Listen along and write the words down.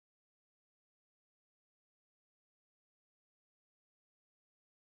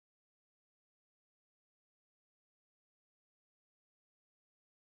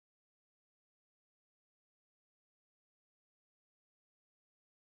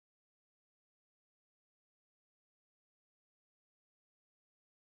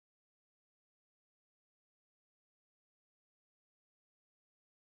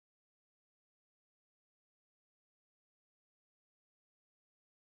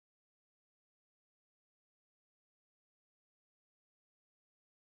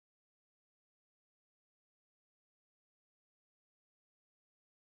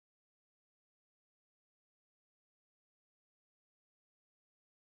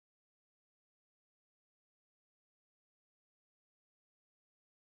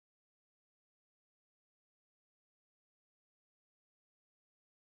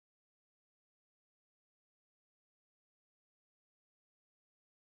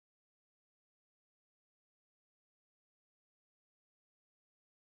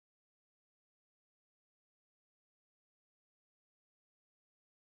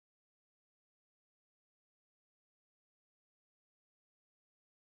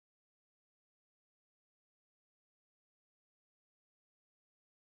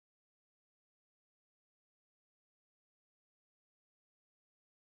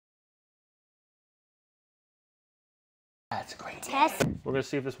That's great. Test. We're gonna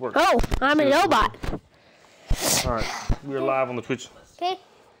see if this works. Oh, I'm a robot. All right, we're live on the Twitch. Okay.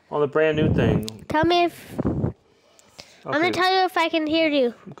 On the brand new thing. Tell me if. Okay. I'm gonna tell you if I can hear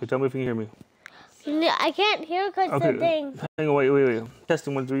you. Okay, tell me if you can hear me. I can't hear because the thing. Hang on, wait.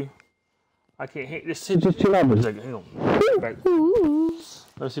 Testing 1, 2. I can't hear. Just chill out for a second. Hang on. Back.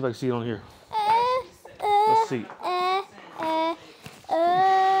 Let's see if I can see it on here. Let's see.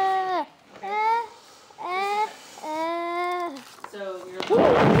 So you're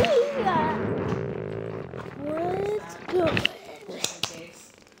What's good?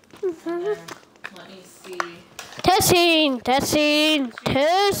 Let me see.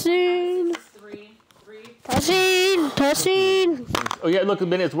 Testing. Oh yeah, look,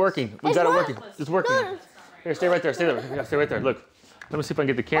 Bennett, it's working. We got it working. It's working. Here, stay right there. Stay there. Yeah, stay right there. Look. Let me see if I can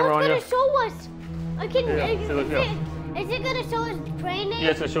get the camera on you. It's gonna show us. I can. Yeah, Is it gonna show us playing it? Yeah,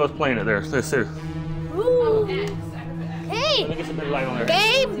 it's gonna show us playing it there. Let's see. Ooh. Hey. Let me get some bit of light on there.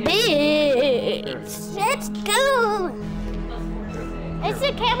 Game Beats. Let's go. Is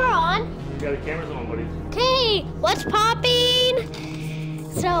the camera on? Yeah, the camera's on, buddy. Okay, what's popping?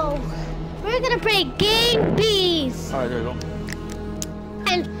 So, we're gonna play Game Beats. All right, there you go.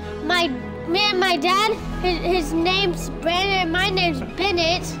 And me and my dad, his name's Brandon, and my name's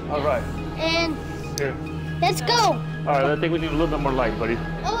Bennett. All right. And Here. let's go. All right, I think we need a little bit more light, buddy.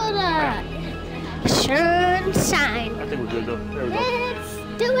 Oh, sunshine. I think we're good, though. There we go. Let's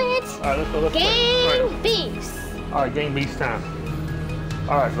do it. All right, let's go. Let's play. Game Beats. All right, Game Beats time.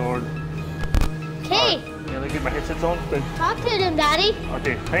 All right, Lord. Okay. Right. Yeah, let me get my headsets on. Then. Talk to them, Daddy.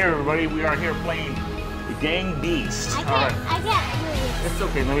 Okay, hey everybody, we are here playing the Gang Beast. I can't hear It's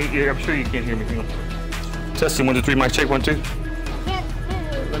okay, I'm sure you can't hear me. Hang on. Testing 1, 2, 3, mic check 1, 2. you. I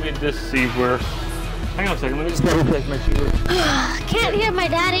can't hear you. Let me just see where. Hang on a second, let me just double check my shoes. Can't hear my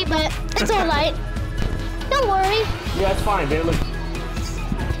daddy, but it's alright. Don't worry. Yeah, it's fine, babe. Look.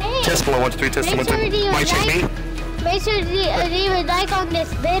 Hey. Test below 1, 2, 3, testing 1, 2. Mic check me. Make sure to leave a like on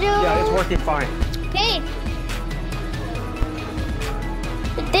this video. Yeah, it's working fine. Okay.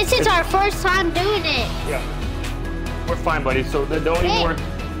 This is our first time doing it. Yeah. We're fine, buddy. So don't even worry.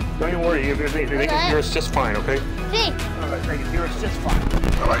 Don't even worry. They can hear us just fine, okay? Hey. Alright, they can hear us just fine.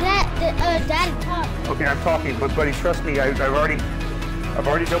 Alright. Daddy, talk. Okay, I'm talking, but buddy, trust me, I've already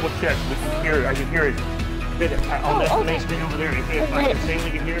double checked. We can hear it. I can hear it. On that main screen over there. If I can say we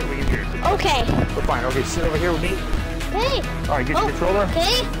can hear it, we can hear it. Okay. We're fine. Okay, sit over here with me. Hey. Alright, get your controller.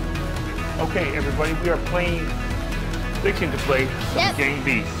 Okay. Okay, everybody, we are fixing to play some Gang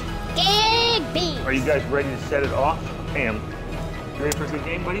Beast. Gang Beast. Are you guys ready to set it off? I am. You ready for a good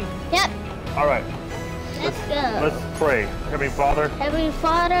game, buddy? Yep. Alright. Let's go. Let's pray. Heavenly Father. Heavenly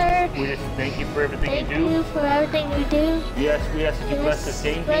Father. We just thank you for everything you do. Thank you for everything we do. Yes, we ask that you bless this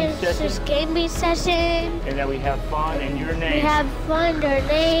Game Beast session. This Game Beast session. And that we have fun in your name. We have fun in your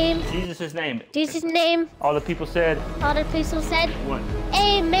name. Jesus' name. Jesus' name. All the people said. All the people said. What?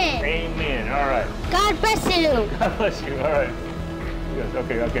 Amen. Amen. All right. God bless you. God bless you. All right. Yes,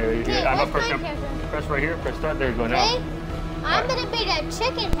 okay. Okay, I'm what's up my press right here. Press start. There you go now. Okay. I'm gonna be the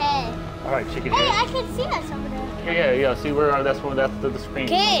chicken head. All right, chicken Hey, head. I can see us over there. Yeah. See where that's the screen.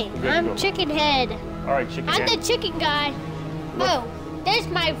 Okay, I'm chicken head. All right, chicken head. I'm the chicken guy. Oh, there's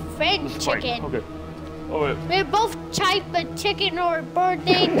my friend chicken. Okay. Oh, wait. We're both type of chicken or bird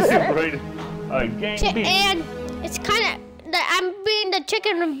things. Right. All right, Gang Beast. And it's kind of, I'm being the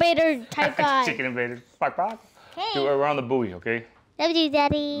chicken invader type guy. Chicken invader. Part5. Okay. We're on the buoy, okay? Love you,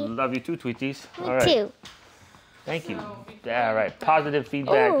 Daddy. Love you too, Tweeties. Me All right. too. Thank you. All right. Positive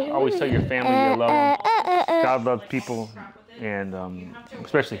feedback. Ooh. Always tell your family you love them. God loves people, and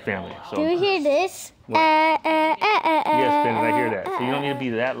especially family. So. Do you hear this? Yes, Ben, I hear that. So you don't need to be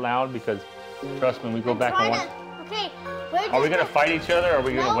that loud because, trust me, when we go back on one. Okay. Are we gonna fight each other or are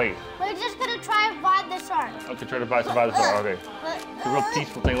we gonna wait? We're just gonna try and find the shark. Okay, try to survive the storm. Okay. It's a real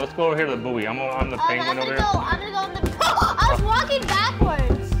peaceful thing. Let's go over here to the buoy. I'm the penguin over there. I'm gonna go on the. I was walking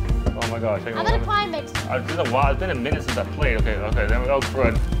backwards. Oh my gosh. I'm gonna climb it. It's been a while. It's been a minute since I played. Okay. Then oh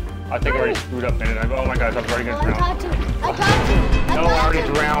crud. I think I already screwed up in it. Oh my gosh, I'm already gonna drown. I got you. No, I already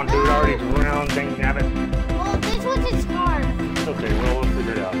drowned, dude. I already drowned. Dang nabbit. Well, this one is hard. It's okay. We'll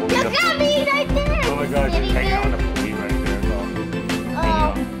figure it out. You got me right there. Oh my gosh, you're hanging out on the buoy right there.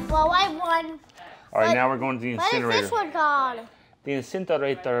 Well, I won. All right, now we're going to the incinerator. What is this one called? The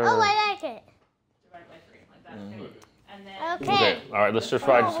incinerator. Oh, I like it. Okay. All right, let's just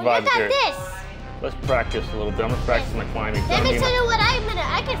try to survive Look here. at this. Let's practice a little bit. I'm gonna practice my climbing. Let me show you what I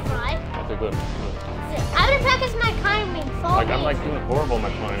can fly. Okay, good. I'm gonna practice my climbing. I'm doing horrible in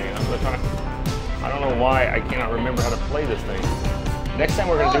my climbing. I don't know why I cannot remember how to play this thing. Next time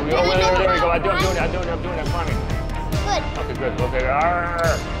we're gonna do. Oh, there we go. I'm doing it. I'm climbing. good. Okay, good. Okay. Arr.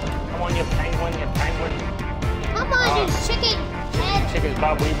 Come on, you penguin, you penguin. Come on, you chicken head. Chicken's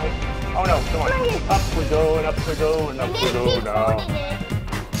Bob Weevil. Oh no, come on. Up we go and up we go and up You we need to go keep now. holding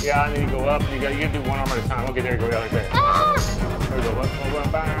it. Yeah, and then you go up. You gotta do one arm at a time. Okay, there you go. Yeah, right there. Ah! There you go.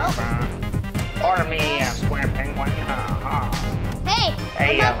 Pardon me, square penguin. Hey,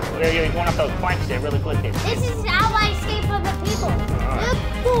 Hey, you're going up those planks there really quick. this is how I escape from the people. Alright.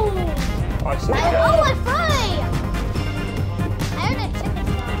 Boom. Oh, I see Oh, that. I fly. I heard a chicken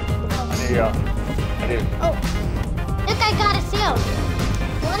fly. There you go. I did. Oh, look, I got a seal.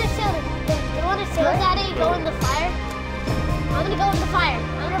 You want a seal? You want a seal, Daddy? Go in the fire? I'm gonna go in the fire.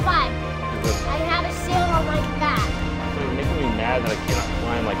 I'm gonna fly. I have a seal on my back. You're making me mad that I cannot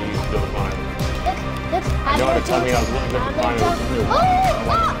climb like I used to be able to climb. Look, I know how to tell me I was really good at climbing. Oh, I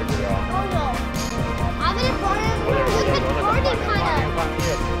want to figure it out. oh no. I'm gonna burn him. Well, there we Look go. at burning kind of.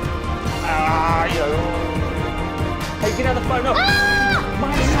 Ah, yo. Hey, get out of the fire. No. Ah!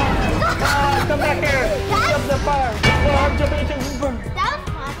 My son. Ah, come back here. Jump the fire. Oh, I'm jumping into the burn. That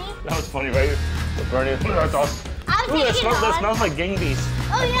was funny. That was funny, right? The burning. That's awesome. I was Ooh, that thinking smells like gang beast.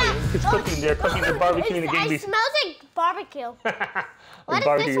 Oh yeah. It's cooking. They're cooking the barbecue in the gang It beast. smells like barbecue. What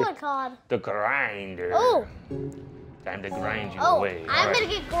is this one called? The grinder. Oh. Time to grind you Oh, away. I'm gonna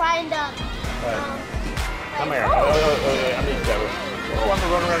get grind up. Come here. Oh. I'm in trouble. Oh, I'm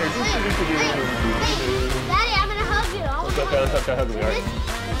gonna run around here. Wait, Daddy, I'm gonna hug you. I wanna Okay, let's hug you. All right.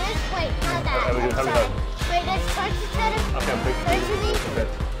 Wait, not that. How do we do? How do we hug? Wait, let's turn to each other. Okay, I'm big. Turn to me. Okay.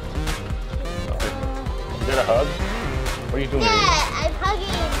 Is that a hug? What are you doing? Yeah, I'm hugging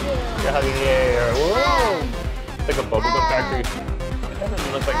you. You're hugging the air. Whoa! It's like a bubblegum factory. It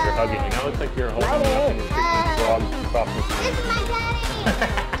doesn't look like you're hugging, you know? It looks like you're holding up and you're kicking frog softly. This is my daddy.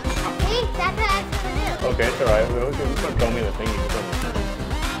 See, that's what I was gonna do. Okay, it's alright. We're gonna throw me the thing.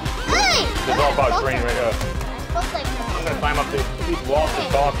 Hey! It's all about train right now. I spoke like that. I'm gonna climb up these walls and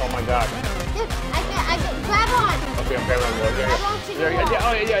talk. Oh my god. Dude, I can grab on. Okay, I'm grabbing on the wall. I won't see the wall.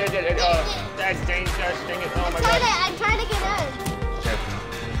 Oh, yeah. That's dangerous. Dang it. Oh my god. I'm trying to get in. Okay.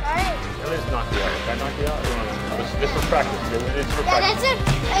 Alright. Let's knock you out. Can I knock you out? This is for practice. It's for Yeah, practice. that's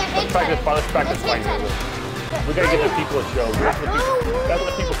it. Let's practice fighting. We gotta give the people a show. That's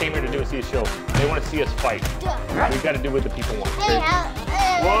what the people came here to do, is see a show. They want to see us fight. We gotta do what the people want. Hey,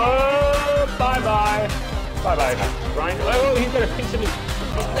 Whoa! Bye-bye. Bye-bye. Brian, oh, he's got a piece of me.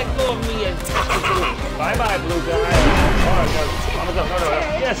 Let go of me and bye-bye, blue guy. Oh, no.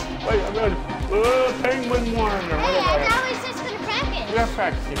 Yes. Wait, I'm good. Penguin one. Hey, I thought we was just gonna practice. We are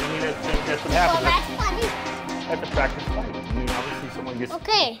practicing. I mean, that's what Well, happens. that's funny. Have to practice fighting. I mean, obviously someone gets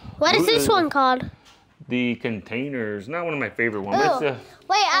Okay, what is this one called? the containers. Not one of my favorite ones. Oh. That's,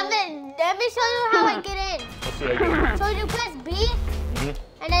 Wait, let me show you how I get in. let's see how I get it. So you press B,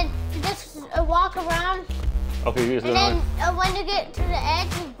 and then you just walk around, Okay, here's and the then one. when you get to the edge,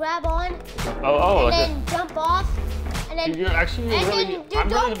 you grab on, Oh, and okay. then jump off, and then You're actually and really. then you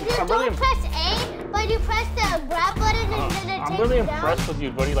don't press A, but you press the grab button, and then it I'm takes really you down. impressed with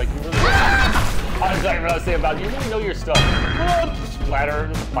you, buddy. Like you really. I was like, what I was saying about you. You really know your stuff. Splatter,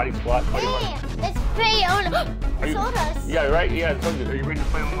 just a fighting squat. Hey, let's play on. Are you- Sodas. Yeah, right. Yeah, I told you. Are you ready to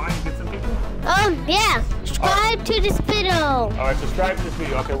play online and get some people? Yeah. Subscribe to the Spittle. All right, subscribe to this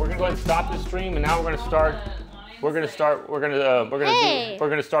video. Okay, we're gonna go ahead and stop this stream, and now we're gonna start. We're gonna start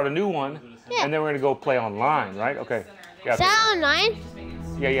a new one, Yeah. and then we're gonna go play online, right? Okay. Yeah. Is that online?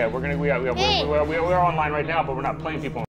 Yeah. We're online right now, but we're not playing people.